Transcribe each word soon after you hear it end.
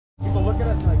look at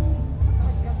us like,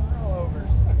 all over.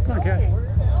 Come on, Cash. Where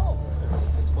the hell?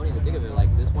 It's funny to think of it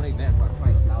like this one event brought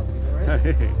 5,000 people, right?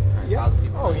 Yeah. 5,000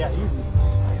 people. Oh, yeah, easy.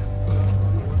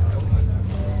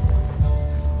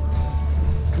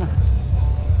 Come on.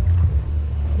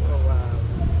 Oh, wow.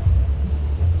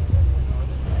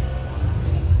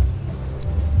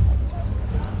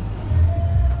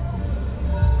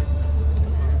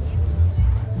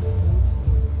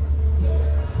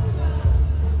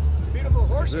 It's a beautiful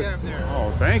horse you have there.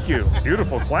 Oh, thank you.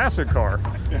 Beautiful classic car.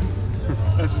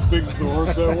 That's as big as the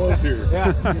horse that was here.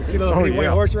 Yeah. See the little white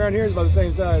horse around here? It's about the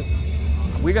same size.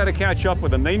 We got to catch up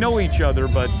with them. They know each other,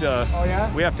 but Oh,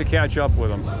 yeah? we have to catch up with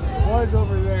them. Was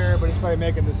over there, but he's probably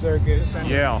making the circuit.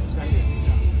 Yeah.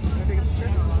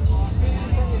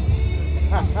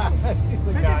 He's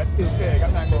like, nah, it's too big.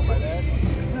 I'm not going by that.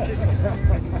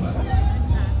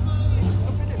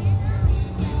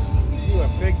 You a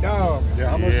big dog. Yeah,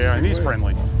 how much Yeah, does and he he's weigh?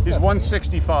 friendly. He's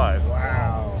 165.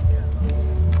 Wow.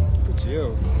 Look at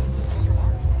you.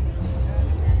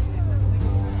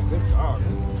 Big dog.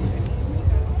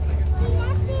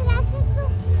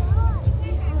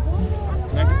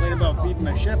 Can I complain about feeding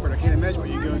my shepherd? I can't imagine what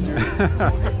you go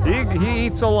through. he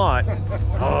eats a lot.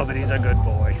 Oh, but he's a good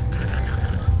boy.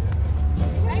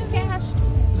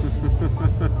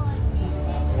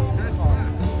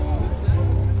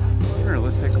 Here,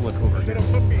 let's take a look over here.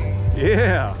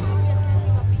 Yeah. Come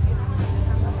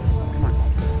on.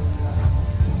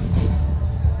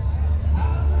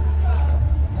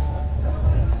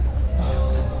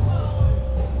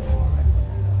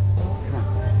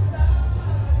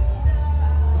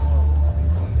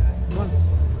 Come on.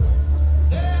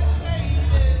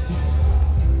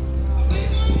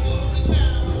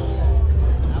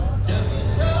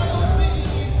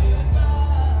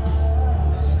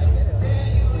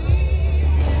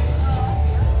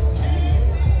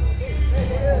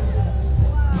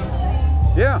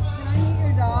 Yeah, Can I meet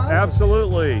your dog?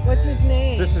 absolutely. What's his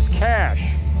name? This is Cash.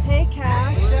 Hey,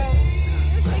 Cash.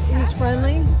 He's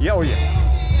friendly. Yeah, oh yeah.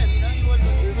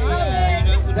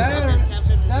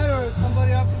 That or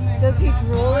somebody up in there. Does he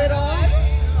drool at all?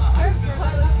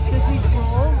 Does he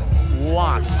drool?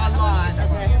 Lots. A lot.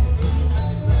 Okay.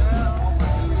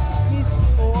 He's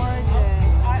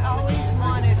gorgeous. I always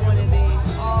wanted one of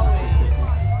these. Always.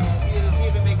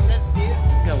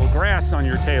 Got a little grass on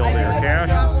your tail there, I Cash.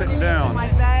 when Sitting he was down. in my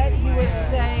bed, he would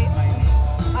say,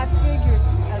 I figured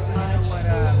as much.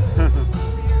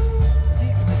 Do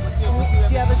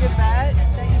you have a good vet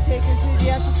that you take him to? Do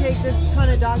you have to take this kind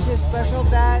of doctor to a special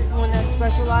vet, one that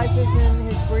specializes in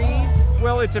his breed?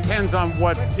 Well, it depends on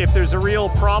what. If there's a real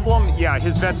problem, yeah,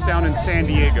 his vet's down in San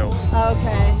Diego.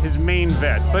 Okay. His main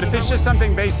vet. But if it's just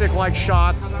something basic like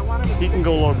shots, he can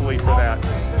go locally for that.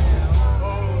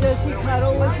 Does he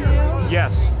cuddle with you?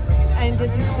 Yes, And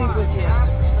does he sleep with you?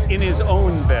 in his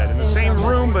own bed. In the same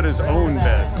room, but his own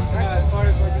bed.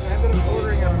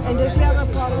 And does he have a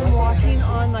problem walking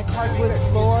on like hardwood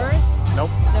floors? Nope.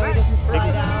 No, he doesn't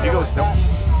slide out. He goes, nope.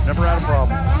 Never had a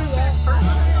problem.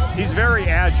 He's very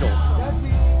agile.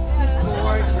 He's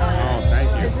gorgeous. Oh, thank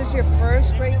you. Is this your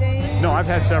first Great Dane? No, I've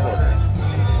had several.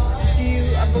 Do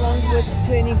you belong to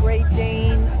any Great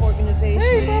Dane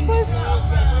organizations?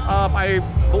 I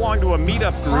belong to a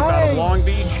meetup group out of Long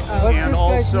Beach, and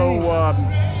also,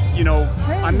 you know,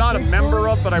 I'm not a member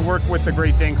of, but I work with the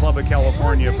Great Dane Club of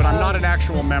California. But I'm not an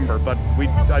actual member, but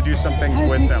I do some things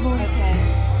with them. Okay.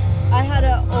 I had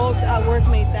an old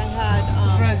workmate that had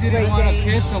Great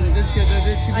Danes. I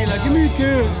know. Give me a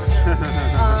kiss.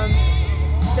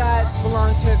 That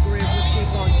belonged to a group of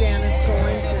people, Janice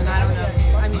Sorensen. I don't know.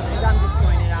 I mean, I'm just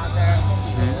throwing it out there.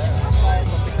 But,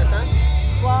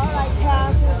 well, like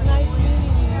Cash, it was nice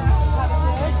meeting you. Have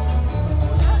a kiss.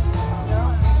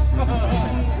 No?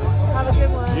 Have a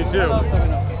good one. You too.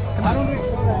 I don't think so.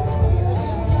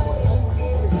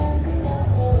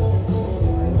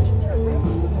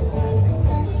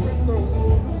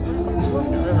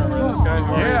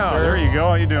 Yeah, there you go.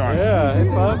 How you doing? Yeah, hey,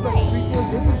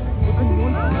 bud.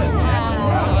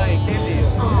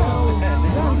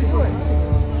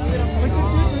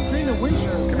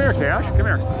 Come here, Cash. Come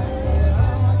here.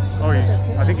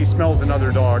 Oh, I think he smells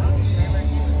another dog.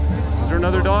 Is there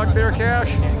another dog there, Cash?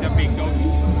 It's a big doggy.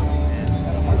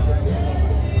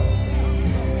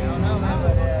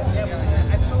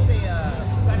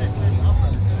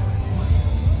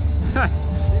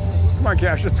 Come on,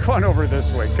 Cash. Let's go on over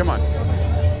this way. Come on.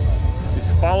 He's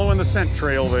following the scent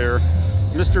trail there.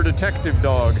 Mr. Detective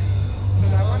Dog.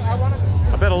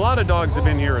 I bet a lot of dogs have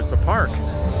been here. It's a park.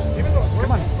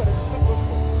 Come on.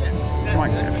 Come on,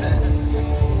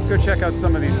 Cash. Let's go check out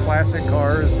some of these classic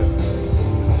cars.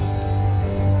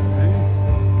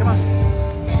 Come on.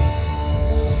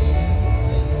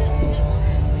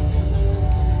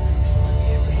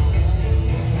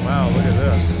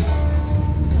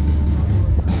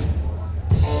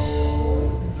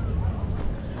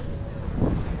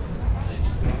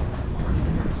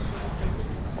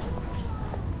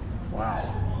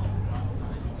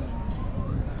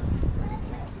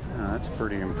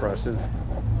 impressive.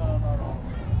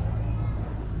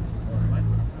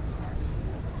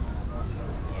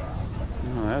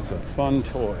 Oh, that's a fun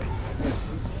toy.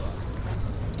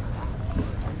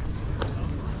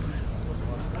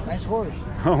 Nice horse.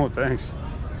 Oh, thanks.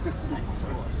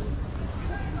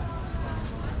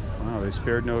 Wow, they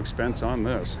spared no expense on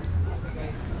this.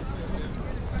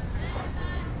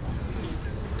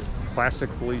 Classic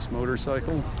police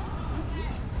motorcycle.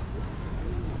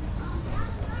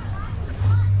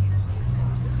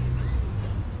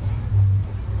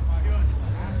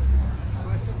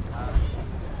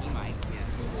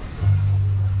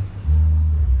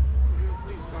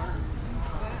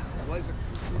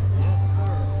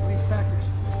 Police package.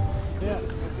 Yeah.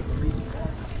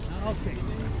 Okay.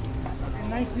 In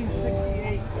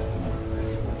 1968.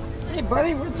 Hey,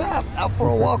 buddy, what's up? Out for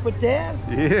a walk with Dad?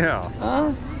 Yeah.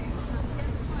 Huh?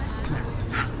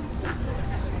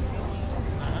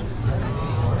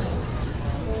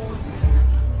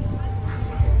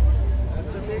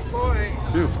 That's a big boy.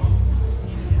 Dude.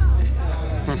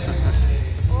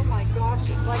 Oh my gosh,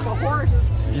 it's like a horse.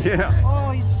 Yeah.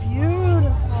 Oh, he's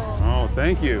beautiful. Oh,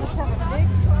 thank you. Must have a big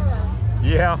truck.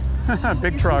 Yeah.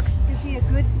 Big truck. Is he a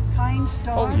good, kind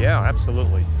dog? Oh, yeah,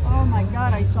 absolutely. Oh my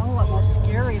God, it's all almost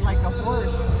scary, like a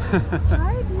horse.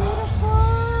 Hi, beautiful.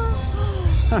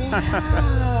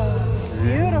 Wow,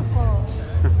 beautiful.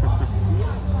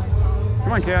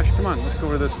 Come on, Cash. Come on. Let's go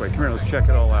over this way. Come here. Let's check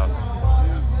it all out.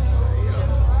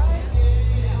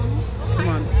 Come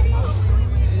on.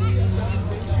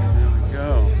 There we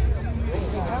go.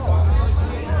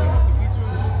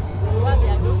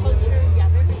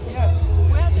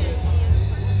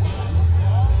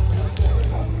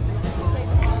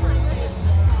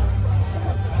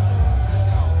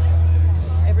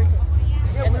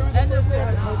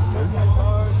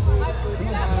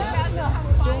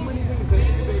 So many things that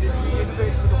innovated. We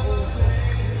innovated for the whole thing.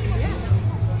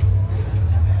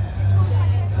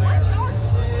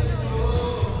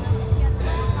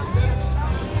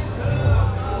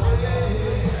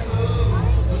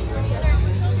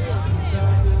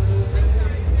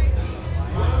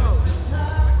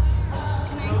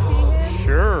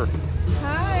 Sure.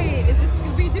 Hi, is this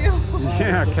Scooby-Doo?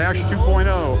 Yeah, Cash 2.0.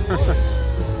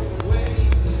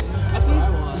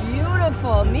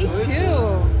 Beautiful, me too.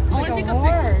 I want to take a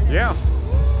picture. Yeah.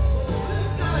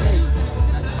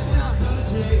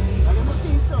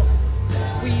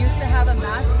 We used to have a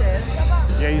Mastiff.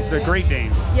 Yeah, he's a Great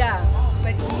Dane. Yeah,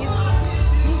 but he's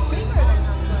bigger than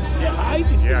that. Yeah, I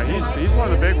think Yeah, he's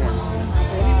one of the big ones.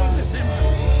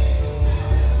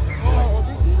 How old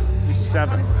is he? He's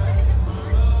 7.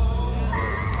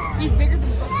 He's bigger than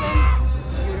Brooklyn.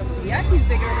 Beautiful. Yes, he's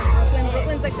bigger than Brooklyn.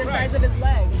 Brooklyn's like the size of his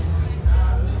leg.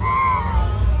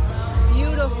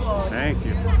 Beautiful. Thank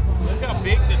you. Look how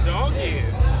big the dog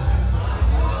is.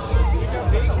 Look how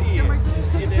big he is.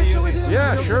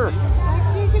 Yeah, sure.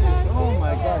 Oh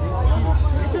my God, he's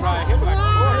cute. Ride him like a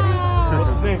horse.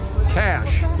 What's his name?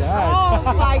 Cash.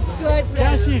 Oh my goodness.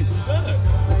 Cashy. Look.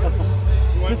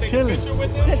 You want to take a picture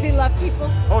with him? Does he love people?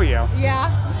 Oh, yeah. Yeah.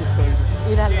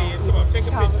 Yes, come on, take a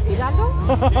picture. Daddy right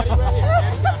here. Daddy got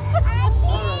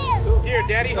you. Here,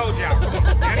 Daddy hold you out. Come on.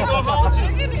 Daddy gonna hold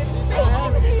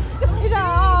you.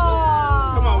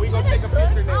 Come on, we gonna take a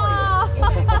picture now.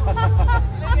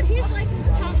 He's like the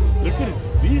top. Look at his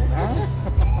feet, huh?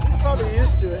 He's probably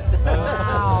used to it.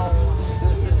 Wow.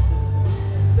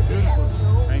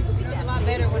 Thank you. It's a lot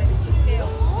better when it's the scale.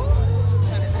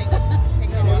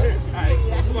 Alright,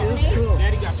 come on.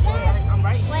 Daddy got you. I'm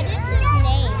right What here. is his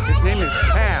name? His name is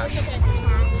Cash.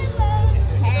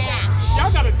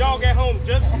 Y'all got a dog at home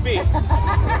just as big.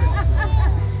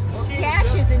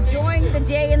 Cash is enjoying the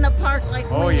day in the park like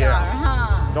Oh, we yeah. are,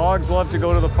 huh? Dogs love to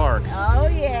go to the park. Oh,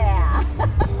 yeah.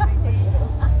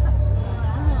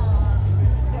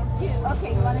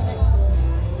 Okay, you want to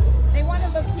they want to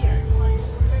look here.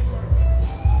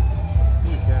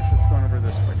 Cash, let's go over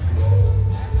this way.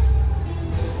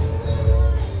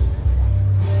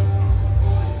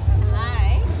 Hi.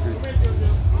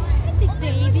 Big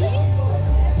baby.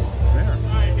 There.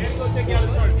 Alright, Daddy gonna take you out of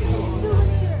Target.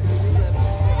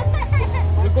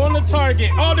 We're going to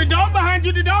Target. Oh, the dog behind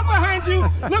you, the dog behind you.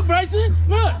 Look, Bryson,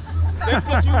 look. That's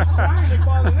what you was crying and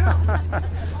falling out.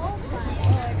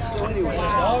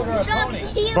 The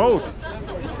dog's huge. Both.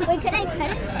 Wait, could I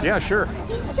pet it? Yeah, sure.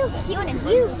 He's so cute and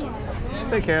huge.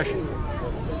 Say Cash.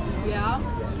 Yeah.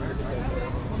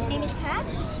 His name is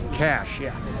Cash? Cash,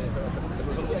 yeah.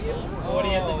 What do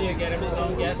you have to do? Get him his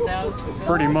own guest house?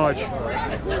 Pretty much.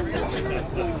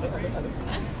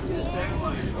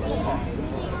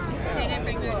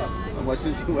 How much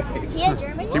does he weigh? He a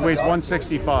German? He weighs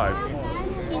 165.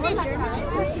 He's a German.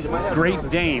 Great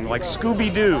Dane, like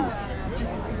Scooby-Doo.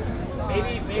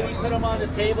 Maybe put them on the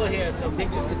table here so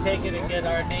pictures could take it and get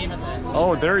our name in there.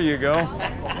 Oh, there you go.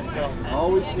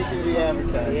 Always sneaking the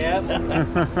advertising.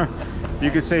 Yep.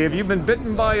 You could say, have you been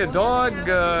bitten by a dog?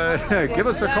 Give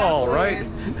us a call, right?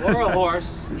 Or a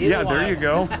horse. Yeah, there you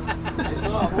go.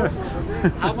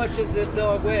 How much does the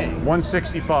dog weigh?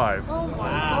 165.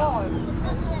 Wow.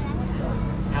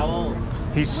 How old?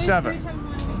 He's 7. He's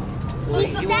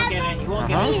He won't get any, he won't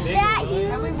get any He's bigger. that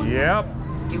will huge. Yep.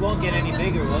 He won't get any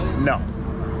bigger, will he? No.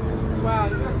 Wow,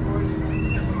 you got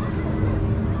gorgeous.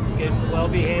 Good,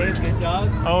 well-behaved, good dog.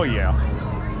 Oh, yeah.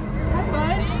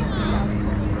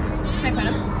 Can I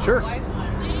pet him? Sure. Hi,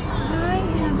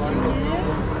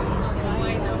 handsomeness.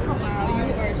 Wow, you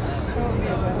are so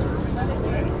beautiful.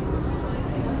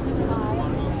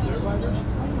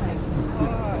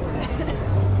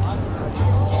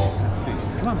 Let's see.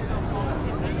 Come on.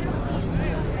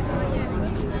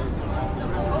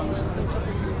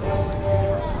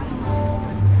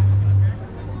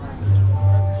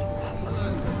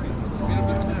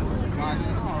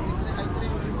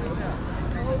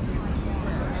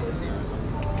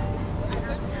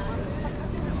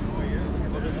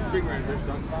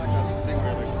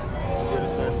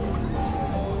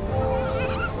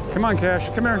 Come on, Cash.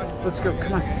 Come here. Let's go.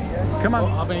 Come on. Come on.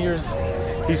 How many years?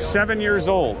 He's 7 years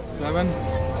old. 7?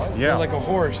 Yeah. You're like a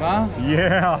horse, huh?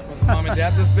 Yeah. Was mom and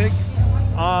dad this big?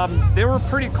 They were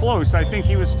pretty close. I think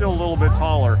he was still a little bit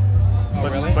taller. Oh,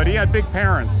 But, really? but he had big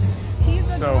parents. He's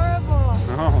So- adorable.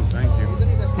 Oh, thank you.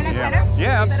 Can I pet Yeah, him?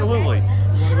 yeah, absolutely. You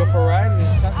want to go for a ride?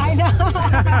 I know.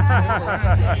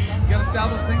 You gotta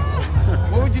saddle this thing?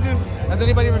 What would you do? Has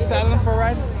anybody ever saddled him for a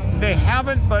ride? They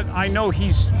haven't, but I know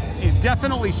he's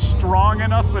definitely strong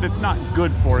enough, but it's not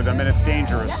good for them and it's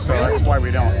dangerous. So that's why we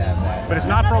don't. But it's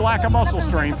not for lack of muscle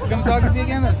strength. What kind of dog is he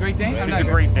again? A Great Dane? He's a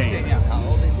Great Dane. Yeah. How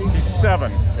old is he? He's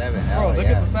 7. 7. Bro, look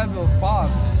at the size of those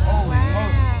paws. Holy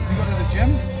Moses. Does he go to the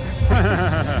gym?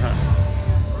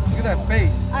 Look at that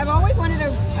face. I've always wanted a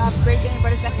Great Dane,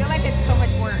 but I feel like it's so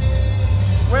much work.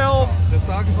 Well, This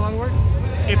dog is a lot of work?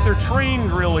 if they're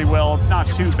trained really well, it's not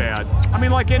too bad. I mean,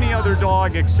 like any other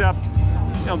dog, except,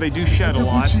 you know, they do shed a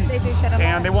lot. They do shed a lot.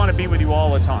 And they want to be with you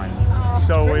all the time.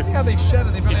 So if, Crazy how they shed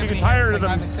it. They barely if have you get any tired hands, of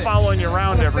like them I'm thick. following you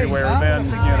around What a face, everywhere, huh? then,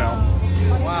 you know.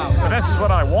 Wow. But this is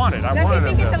what I wanted. I Does he wanted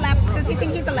think him it's a to. lap? Does he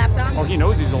think he's a lap dog? Oh, he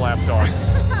knows he's a lap dog.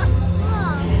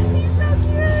 He's so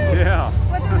cute. Yeah.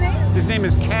 What's his name? His name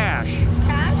is Cash.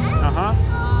 Cash. Uh-huh. Oh,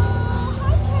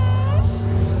 hi Cash.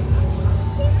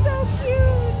 He's so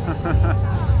cute.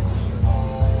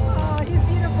 Oh, he's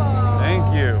beautiful. Thank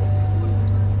you.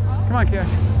 Come on,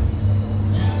 Cash.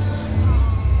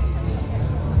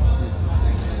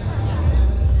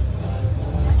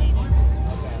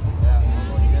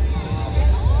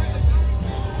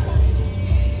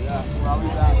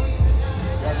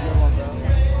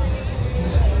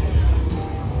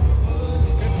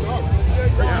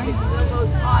 He's the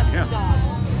most awesome Yeah. dog.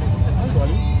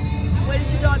 What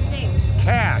is your dog's name?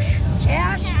 Cash.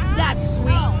 Cash? That's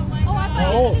sweet. Oh, I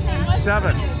thought Oh, his name was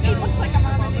 7. He looks like a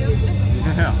Marmaduke.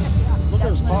 Yeah. Look at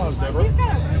his paws, Deborah. He's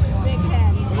got a really big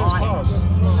head. He's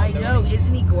Awesome. I know,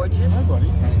 isn't he gorgeous? Hi, buddy.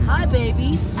 Hi,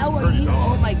 babies. How are you?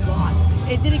 Oh my God.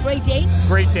 Is it a Great Dane?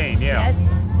 Great Dane, yeah.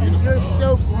 Yes. You're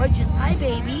so gorgeous. Hi,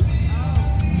 babies.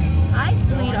 Hi,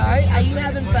 sweetheart. Are you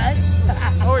having fun?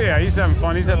 Oh, yeah, he's having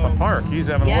fun. He's at the park. He's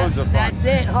having Yeah, loads of fun. that's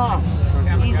it, huh?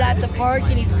 He's at the park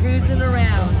and he's cruising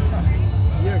around.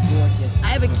 You're gorgeous. I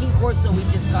have a King Corso we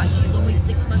just got. She's only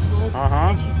 6 months old, Uh-huh.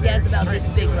 and she stands about this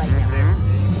big right now.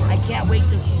 I can't wait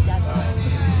till she's that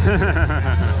big.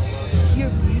 You're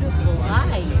beautiful.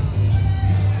 Hi.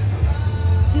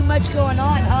 Too much going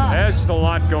on, huh? There's just a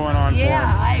lot going on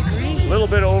Yeah, for I him. agree. A little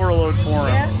bit of overload for him.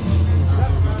 Yeah.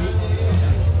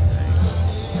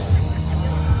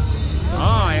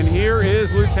 Ah, and here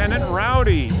is Lieutenant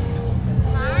Rowdy.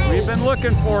 We've been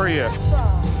looking for you.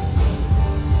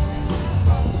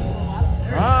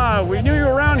 Ah, we knew you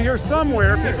were around here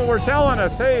somewhere. People were telling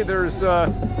us, hey, there's a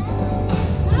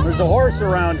horse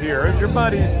around here. There's your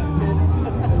buddies.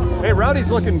 Hey, Rowdy's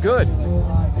looking good.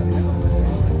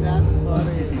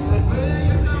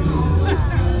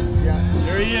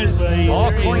 There he is, buddy. All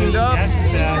There he cleaned is. up. Yes,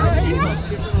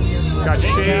 Got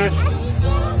shaved.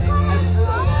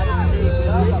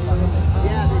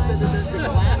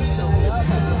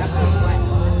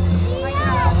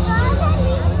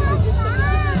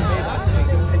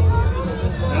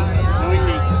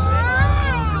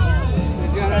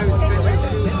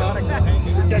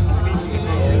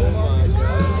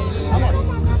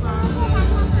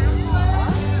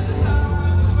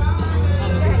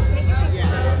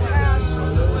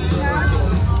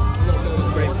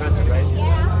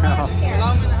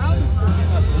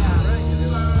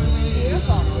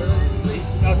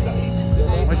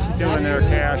 there,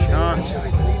 Cash, huh?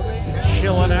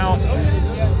 Chilling out.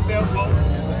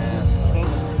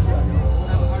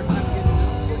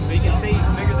 But you can say he's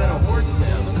bigger than a horse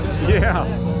now. Yeah.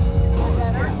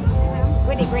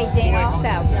 What a great Dane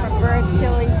also. From birth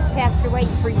till he passed away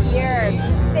for years.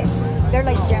 They're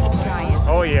like gentle giants.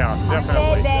 Oh yeah,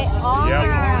 definitely. They are.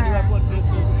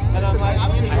 And I'm like,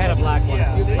 I'm I had a black one.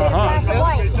 Black and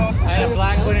white. I had a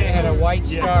black one and it had a white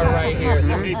star right here.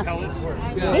 That was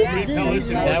yeah,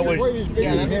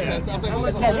 that makes sense. I was like,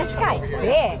 what the No, this guy's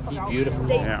big. he's beautiful.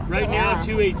 Yeah. Right now,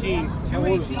 218.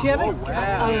 218. Do you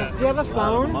have a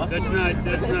phone? That's not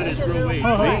his real weight.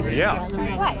 Yeah.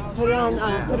 What? Put it on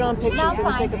pictures No, and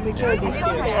fine. take a picture of these two.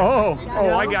 Oh,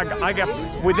 I got.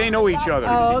 Well, they know each other.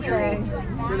 Oh, okay.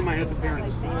 Where do my have the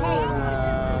parents?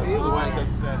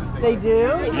 They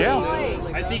do? Yeah.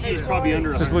 I think he's probably under.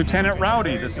 This is Lieutenant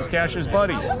Rowdy. This is Cash's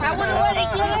buddy. I want to let it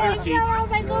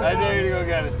go. I dare you to go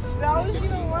get it.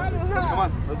 Come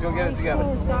on, let's go get it together.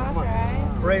 So soft, right?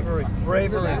 Bravery.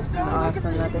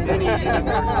 Awesome. Nothing.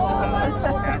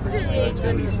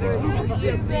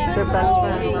 They're best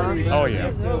friends, huh? Oh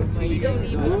yeah.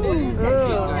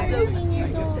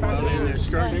 And they're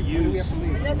starting to use. the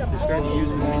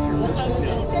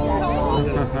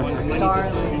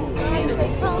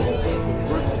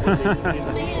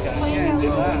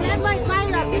Stand like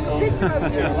mine, I'll take a picture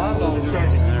of you.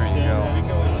 There you go.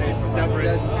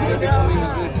 They're becoming a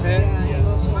good pet.